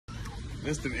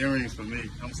It's the earrings for me.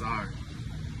 I'm sorry.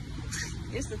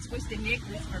 It's the twisted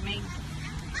necklace for me.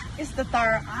 It's the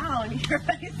third eye on your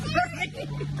face for me.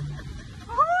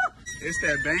 It's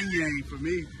that bang yang for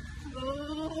me.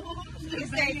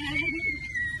 It's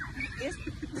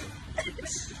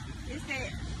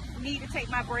that need to take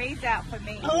my braids out for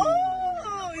me.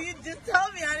 Oh, you just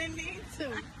told me I didn't need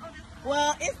to.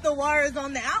 Well, it's the words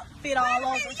on the outfit all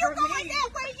over for me. You going that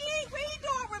way? We ain't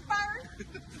doing reverse.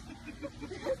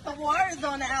 It's the words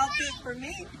on the outfit for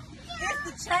me. It's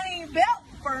the chain belt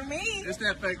for me. It's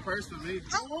that fake purse for me.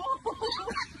 Oh.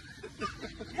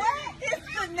 What? It's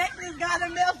the necklace gotta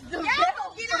melt the belt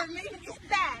for me.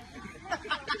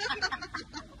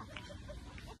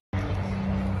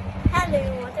 Hello,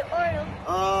 what's the order?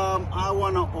 I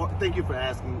want to. Thank you for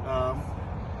asking.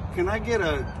 Can I get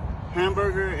a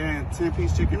hamburger and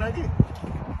 10-piece chicken nugget?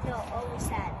 No, only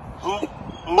salad.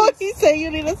 Oh, he said you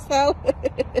need a salad.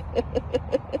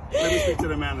 Let me speak to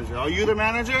the manager. Are you the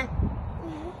manager?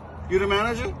 Mm-hmm. You the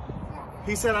manager? Yeah.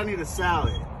 He said I need a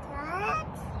salad. What?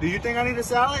 Do you think I need a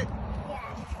salad?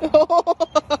 Yeah.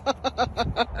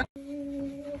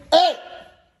 Hey!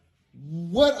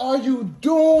 What are you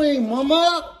doing,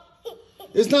 mama?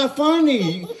 It's not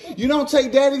funny. You don't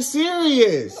take daddy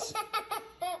serious.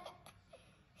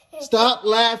 Stop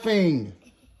laughing.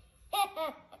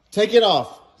 Take it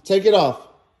off. Take it off.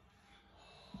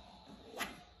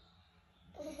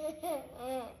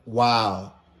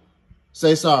 Wow.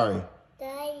 Say sorry.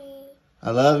 Daddy. I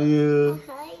love you.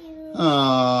 I love you.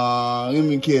 Aww, give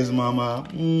me a kiss, mama.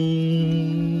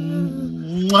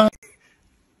 Mwah.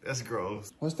 That's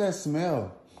gross. What's that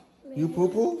smell? You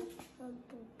poo-poo?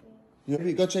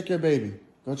 Go check your baby.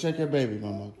 Go check your baby,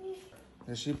 mama.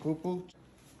 Is she poo-poo?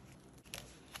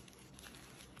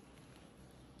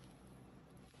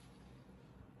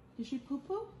 Did she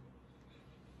poo-poo?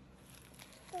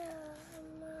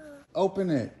 Open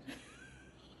it.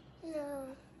 No.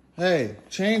 Hey,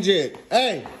 change it.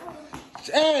 Hey,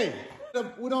 hey.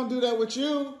 We don't do that with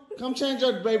you. Come change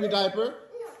your baby diaper.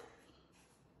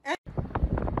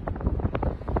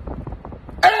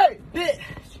 Hey, bitch.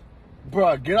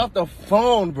 Bruh, get off the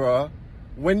phone, bruh.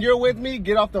 When you're with me,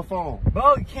 get off the phone.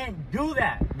 Bro, you can't do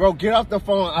that. Bro, get off the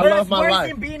phone. I love my life. It's worse life.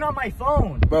 than being on my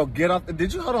phone. Bro, get off the...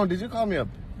 Hold on, did you call me a...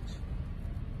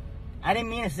 I didn't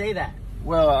mean to say that.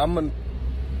 Well, I'm a...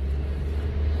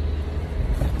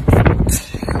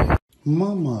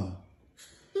 Mama,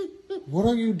 what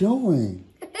are you doing?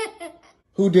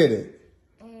 Who did it?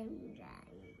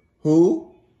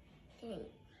 Who?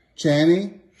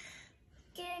 Channy?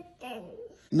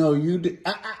 No, you did.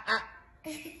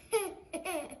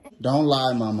 Don't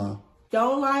lie, Mama.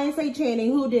 Don't lie and say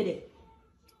Channing. Who did it?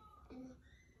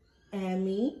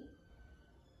 Emmy.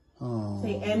 Oh,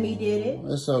 Say Emmy did it.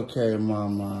 It's okay,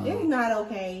 Mama. It's not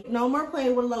okay. No more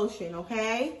playing with lotion,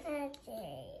 okay?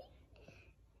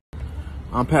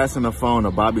 I'm passing the phone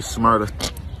to Bobby Smurda.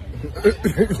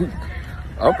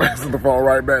 I'm passing the phone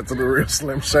right back to the real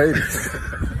Slim Shady.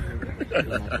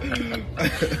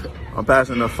 I'm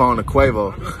passing the phone to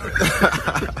Quavo.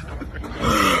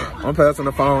 I'm passing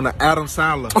the phone to Adam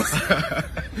Sandler.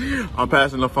 I'm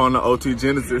passing the phone to OT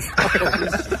Genesis.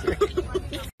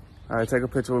 All right, take a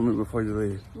picture with me before you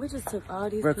leave. We just took all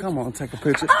these Bro, come on, take a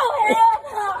picture. Oh,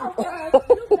 hell no!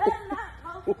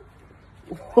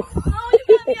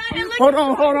 Hold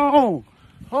on.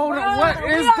 Hold on. What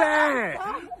is that?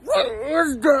 What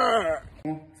is that?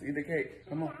 Come on, eat the cake.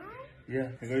 Come on. Yeah,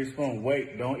 here go your spoon.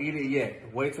 Wait, don't eat it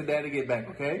yet. Wait till Daddy get back,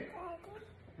 okay?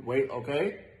 Wait,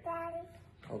 okay?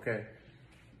 Okay.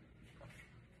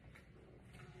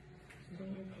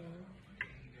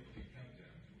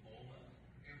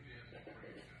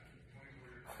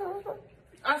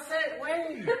 I said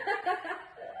wait.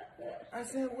 I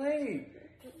said wait.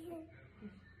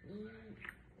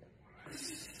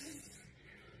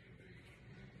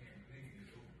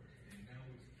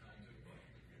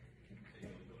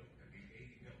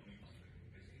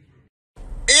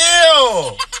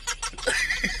 Ew!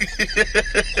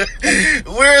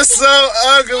 We're so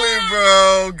ugly,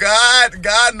 bro.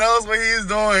 God knows what he's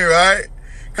doing, right?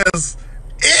 Cause,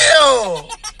 ew!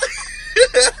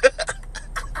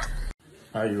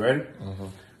 Are you ready?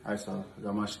 All right, so I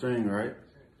got my string, right?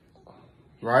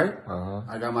 Right?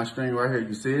 I got my string right here.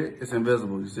 You see it? It's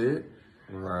invisible. You see it?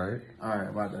 Right. All right,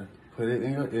 about to put it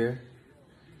in your ear.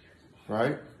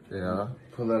 Right? Yeah.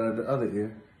 Pull that out of the other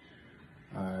ear.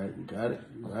 All right, you got it?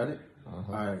 You got it? All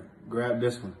right, grab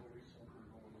this one.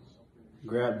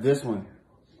 Grab this one.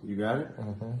 You got it?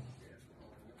 All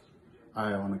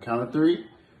right, on the count of 3,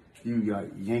 you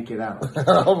got yank it out.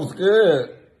 I'm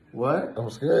scared. What? I'm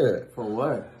scared. For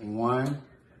what? 1,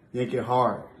 yank it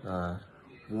hard.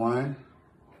 1,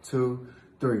 2,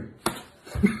 3.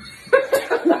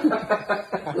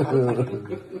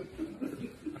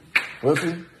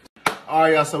 Pussy. All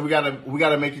right, y'all. So we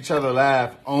gotta make each other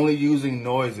laugh. Only using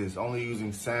noises. Only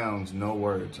using sounds. No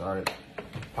words. All right.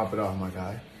 Pop it off, my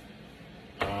guy.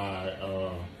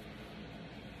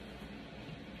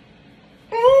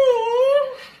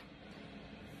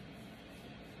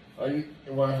 Are you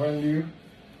want to friend you?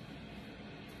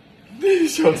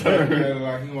 It's your turn.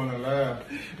 Like you want to laugh.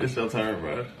 It's your turn,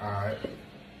 bro. All right.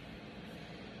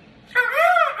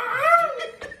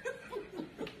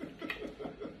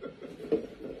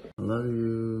 I love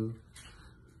you.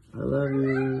 I love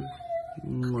you.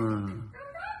 Mwah.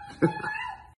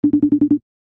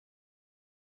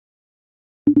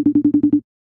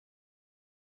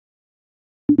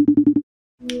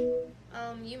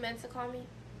 You meant to call me?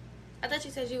 I thought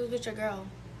you said you was with your girl.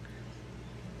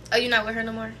 Oh, you not with her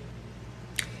no more?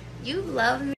 You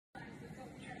love me.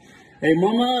 Hey,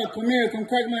 mama, come here. Come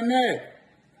crack my neck.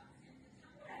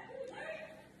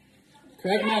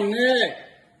 Crack my neck.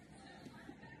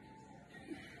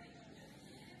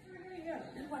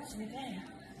 Watch me down.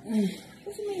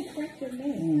 What you mean crack your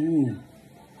neck?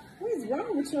 What is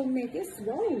wrong with your neck? It's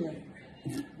swollen.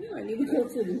 You might need to go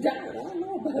to the doctor. I don't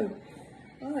know about it.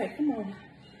 All right, come on.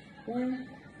 1,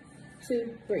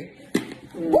 2, 3.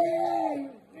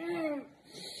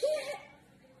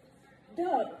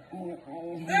 Dog.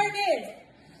 Ernest.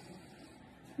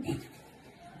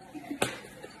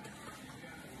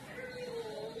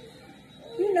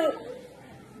 You know.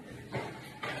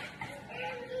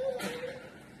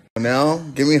 Now,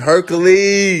 give me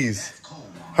Hercules.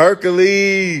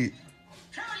 Hercules.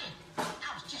 I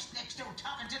was just next door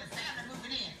talking to the family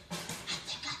moving in. I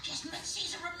think I just met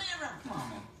Caesar Romero.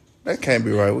 That can't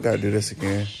be right. We gotta do this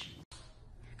again.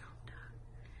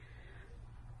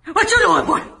 What you doing,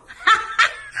 boy?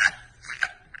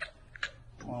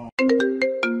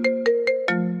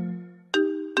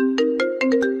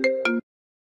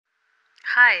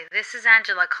 Hi, this is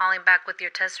Angela calling back with your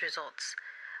test results.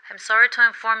 I'm sorry to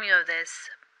inform you of this,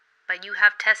 but you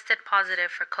have tested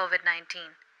positive for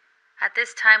COVID-19. At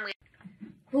this time,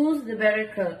 Who's the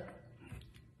better cook?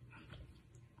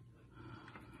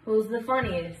 Who's the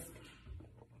funniest?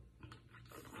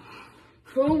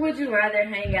 Who would you rather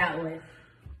hang out with?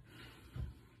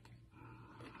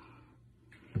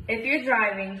 If you're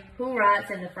driving, who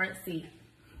rides in the front seat?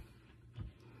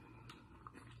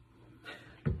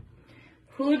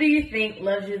 Who do you think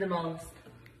loves you the most?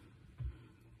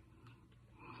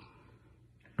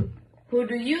 Who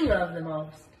do you love the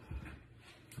most?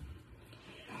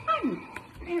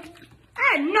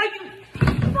 I know you.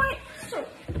 What?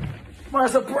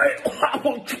 Where's the break? I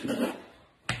want you.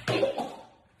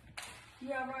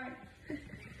 You alright?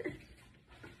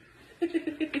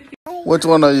 Which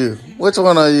one are you? Which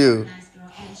one are you?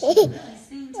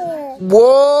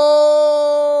 Whoa!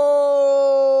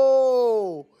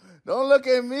 Don't look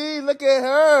at me. Look at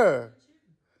her.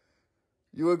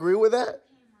 You agree with that?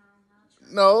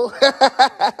 No.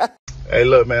 Hey,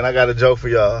 look, man. I got a joke for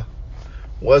y'all.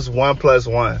 What's 1 +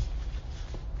 1?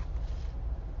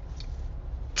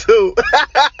 2.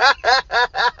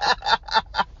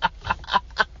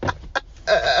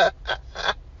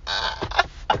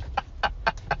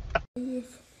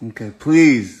 Okay,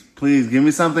 please, give me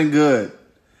something good.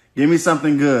 Give me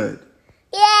something good.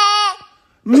 Yeah.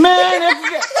 Man,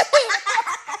 that's...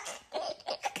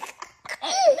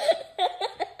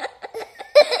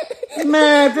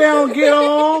 Man, they don't get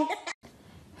on.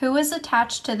 Who is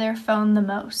attached to their phone the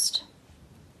most?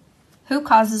 Who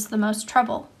causes the most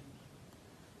trouble?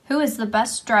 Who is the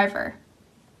best driver?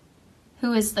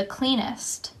 Who is the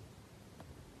cleanest?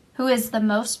 Who is the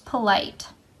most polite?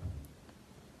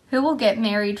 Who will get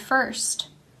married first?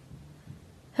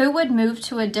 Who would move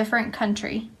to a different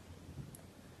country?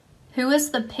 Who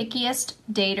is the pickiest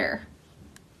dater?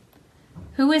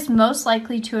 Who is most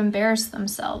likely to embarrass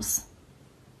themselves?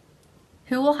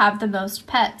 Who will have the most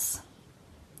pets?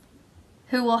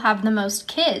 Who will have the most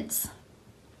kids?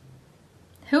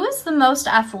 Who is the most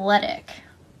athletic?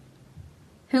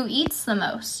 Who eats the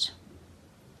most?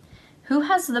 Who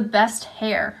has the best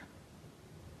hair?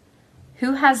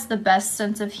 Who has the best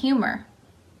sense of humor?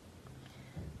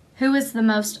 Who is the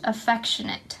most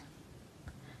affectionate?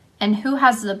 And who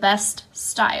has the best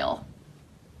style?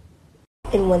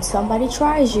 And when somebody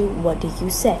tries you, what do you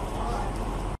say?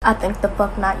 I think the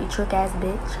fuck not, you trick ass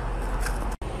bitch.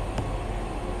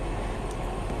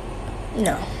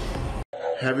 No.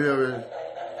 Have you ever...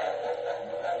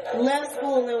 Left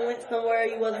school and went somewhere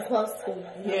you wasn't supposed to.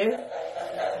 Yes.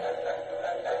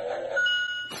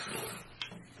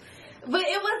 But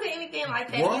it wasn't anything being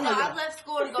like that. Why? You know, I left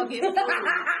school to go get food.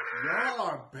 Y'all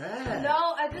are bad.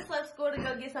 No, I just left school to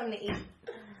go get something to eat.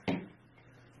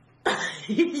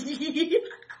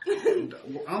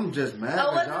 I'm just mad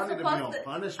because y'all need to be on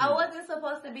punishment. I wasn't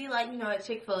supposed to be like, you know, at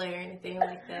Chick-fil-A or anything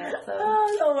like that. So.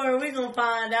 Oh, don't worry. We're going to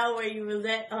find out where you was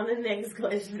at on the next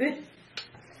question.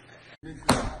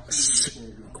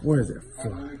 What is that for?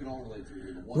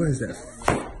 What is that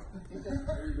for?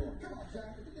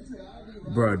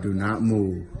 Bruh, do not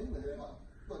move.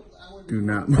 Do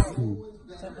not move.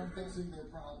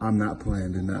 I'm not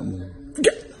playing. Do not move.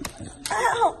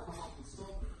 Ow!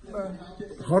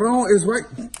 Hold on, it's right.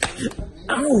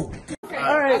 Ow!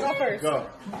 All right, go first. Go.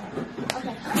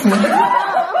 Okay.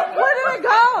 Where did it go?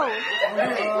 All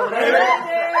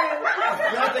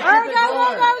right, go.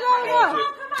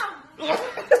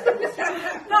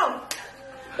 Go.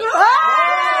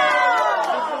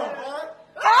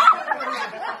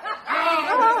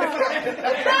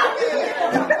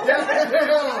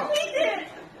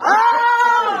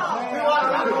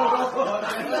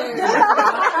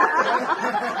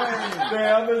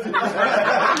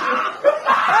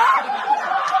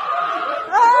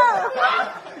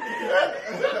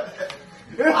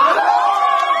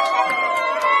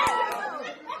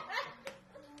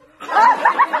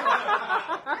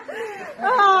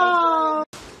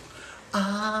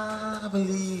 I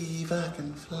believe I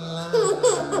can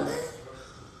fly.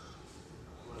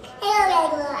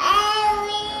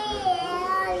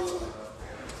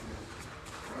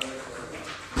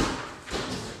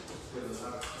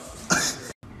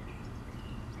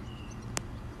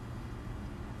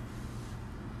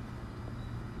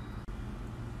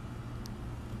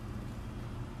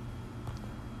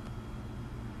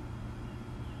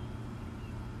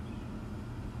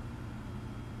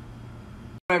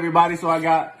 Everybody, so I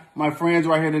got my friends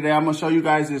right here today. I'm gonna show you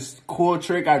guys this cool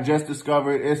trick I just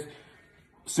discovered. It's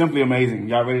simply amazing.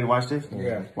 Y'all ready to watch this?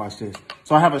 Yeah. Watch this.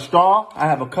 So I have a straw, I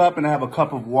have a cup, and I have a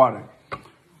cup of water.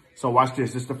 So watch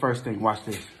this. This is the first thing. Watch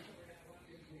this.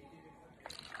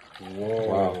 Whoa.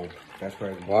 Wow. That's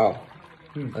crazy. Wow.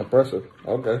 Impressive.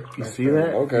 Okay. You see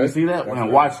that? Okay. You see that? That's And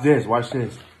right. watch this. Watch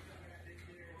this.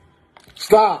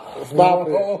 Stop. Stop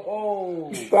it.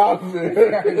 Oh. Stop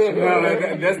it.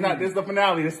 No, that's not. This is the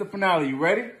finale. This is the finale. You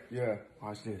ready? Yeah.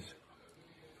 Watch this.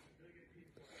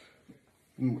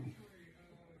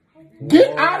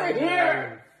 Get out of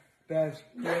here. That's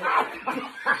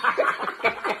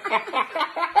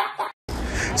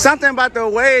something about the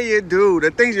way you do, the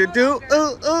things you do.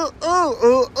 Ooh, ooh, ooh,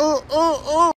 ooh, ooh, ooh,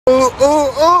 ooh, ooh, ooh,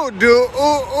 ooh, do,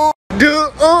 ooh, ooh, do,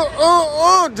 ooh, ooh,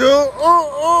 ooh, do, ooh,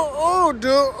 ooh, ooh,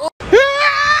 do.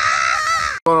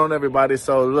 What's going on, everybody?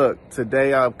 So look,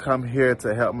 today I've come here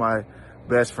to help my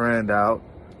best friend out.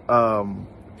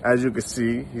 As you can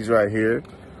see, he's right here.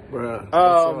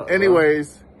 Bruh.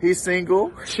 Anyways, he's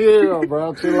single. Chill,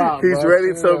 bro. Chill out. He's bro.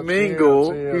 ready Chill, to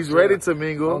mingle. chill, He's chill. ready to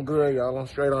mingle. I'm good, y'all. I'm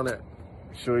straight on that.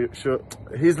 Sure.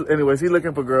 He's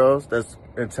looking for girls that's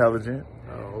intelligent.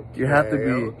 Okay, You have to be.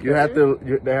 okay. You have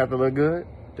to. They have to look good.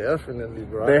 Definitely,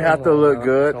 bro. They have to look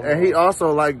good, Come and he on.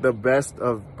 also like the best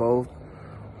of both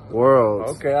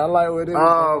worlds. Okay, I like what it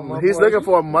is. He's looking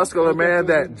for a muscular man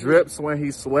that drips when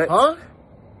he sweats. Huh?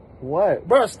 What?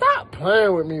 Bro, stop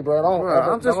playing with me, bro.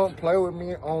 Bro, Don't play with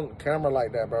me on camera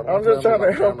like that, bro. I'm just trying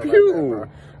to help you.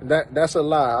 That's a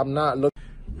lie. I'm not looking.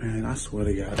 Man, I swear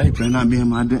to God, they better not be in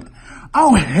my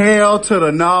Oh, hell to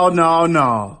the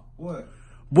no. What?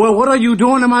 Boy, what are you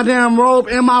doing in my damn robe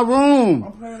in my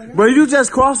room? Bro, you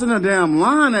just crossing the damn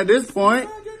line at this point.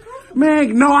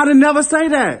 Man, no, I didn't never say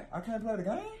that. I can't play the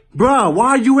game? Bruh,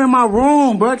 why are you in my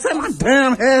room, bruh? Take my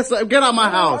damn ass up. Get out my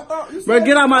house. Bruh,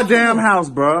 get out my damn house,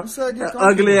 bruh. That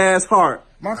ugly ass heart.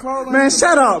 My clothes. Man,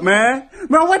 shut up, man.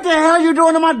 Bro, what the hell you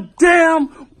doing in my damn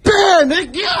bed,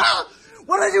 nigga?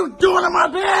 What are you doing in my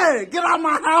bed? Get out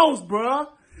my house, bruh.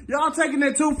 Y'all taking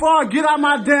it too far. Get out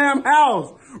my damn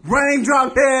house.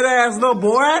 Raindrop head ass little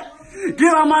boy.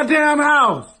 Get out my damn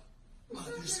house. You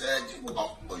said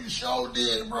you sure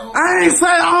did, bro. I ain't say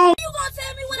I You gonna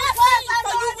tell me what I said?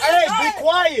 Hey, be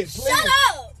quiet, please. Shut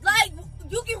up! Like,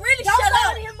 you can really shut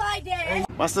up. Don't my dad.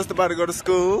 My sister about to go to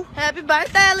school. Happy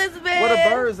birthday, Elizabeth. Where the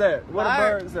birds at? Where the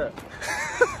birds at?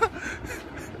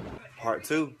 Part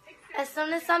 2. As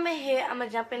soon as I'm in here, I'm going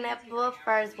to jump in that pool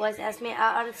first. Boys ask me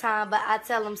out all the time, but I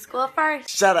tell them school first.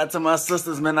 Shout out to my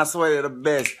sisters, man. I swear they're the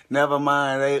best. Never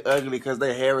mind, they ugly because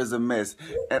their hair is a mess.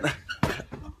 And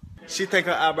she think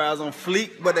her eyebrows on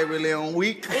fleek, but they really on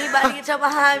weak. Anybody get your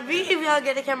behind me if you don't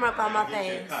get the camera up on my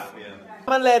face.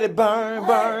 I'ma let it burn.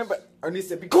 But Ernie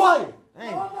said, be quiet.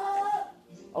 Dang.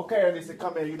 Okay, Ernie said,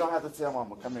 come here. You don't have to tell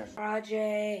mama. Come here.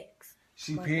 Projects.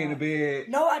 She pee in the bed.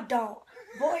 No, I don't.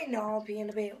 Boy, no, I'll be in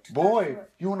the bed. Boy,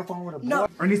 you on the phone with a boy? No.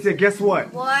 Ernie said, guess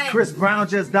what? What? Chris Brown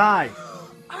just died.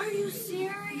 Are you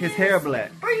serious? His hair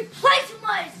black. Are you play too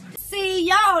much? See,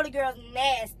 y'all the girls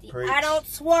nasty. Preach. I don't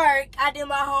twerk. I do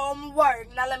my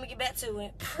homework. Now let me get back to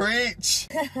it. Preach.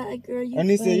 Girl, you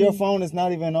Ernie funny. said, your phone is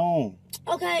not even on.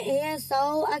 Okay, and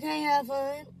so I can't have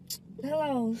fun.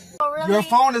 Hello. Oh, really? Your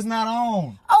phone is not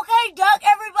on. Okay, duck.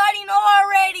 Everybody know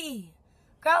already.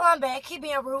 Girl, I'm back. Keep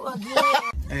being rude again.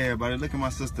 Hey, everybody, look at my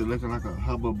sister looking like a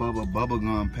Hubba Bubba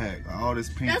bubblegum pack. All this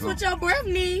pink. That's what your breath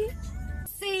needs.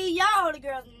 See, y'all the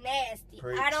girls nasty.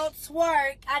 Preach. I don't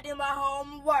twerk. I do my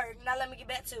homework. Now let me get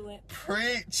back to it.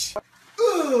 Preach.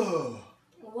 Ugh.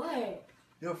 What?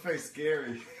 Your face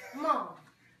scary. Mom.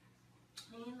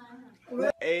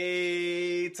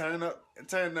 Hey, turn up,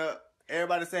 turn up.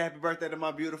 Everybody say happy birthday to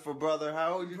my beautiful brother.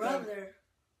 How old you? Brother.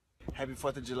 Happy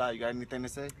 4th of July. You got anything to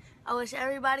say? I wish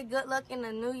everybody good luck in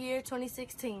the new year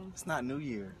 2016. It's not New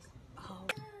Year's. Oh.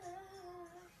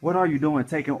 What are you doing?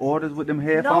 Taking orders with them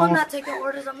headphones? No, I'm not taking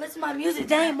orders. I'm listening to my music.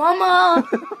 Dang, mama.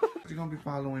 What you gonna be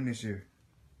following this year?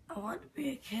 I want to be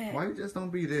a cat. Why you just don't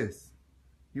be this?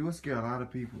 You will scare a lot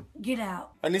of people. Get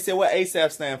out. And they said what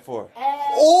ASAP stand for?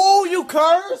 Oh, you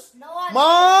curse? No, I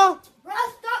Mom? Bro,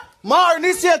 stop. Mom, and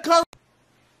this here curse.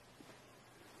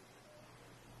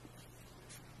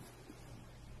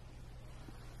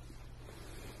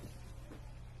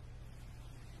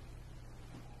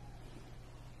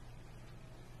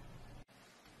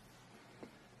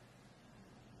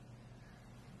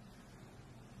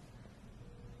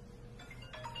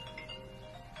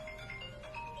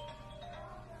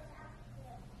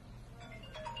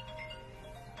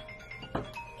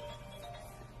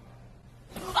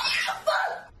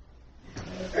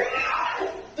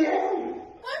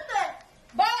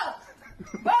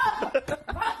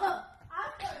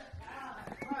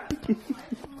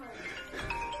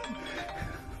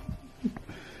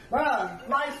 Bruh,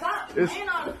 like, stop. Ain't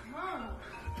on.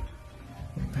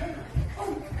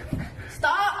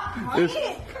 Stop. Stop.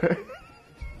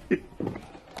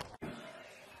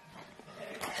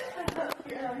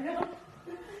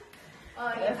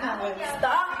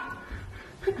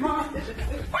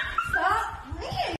 Stop.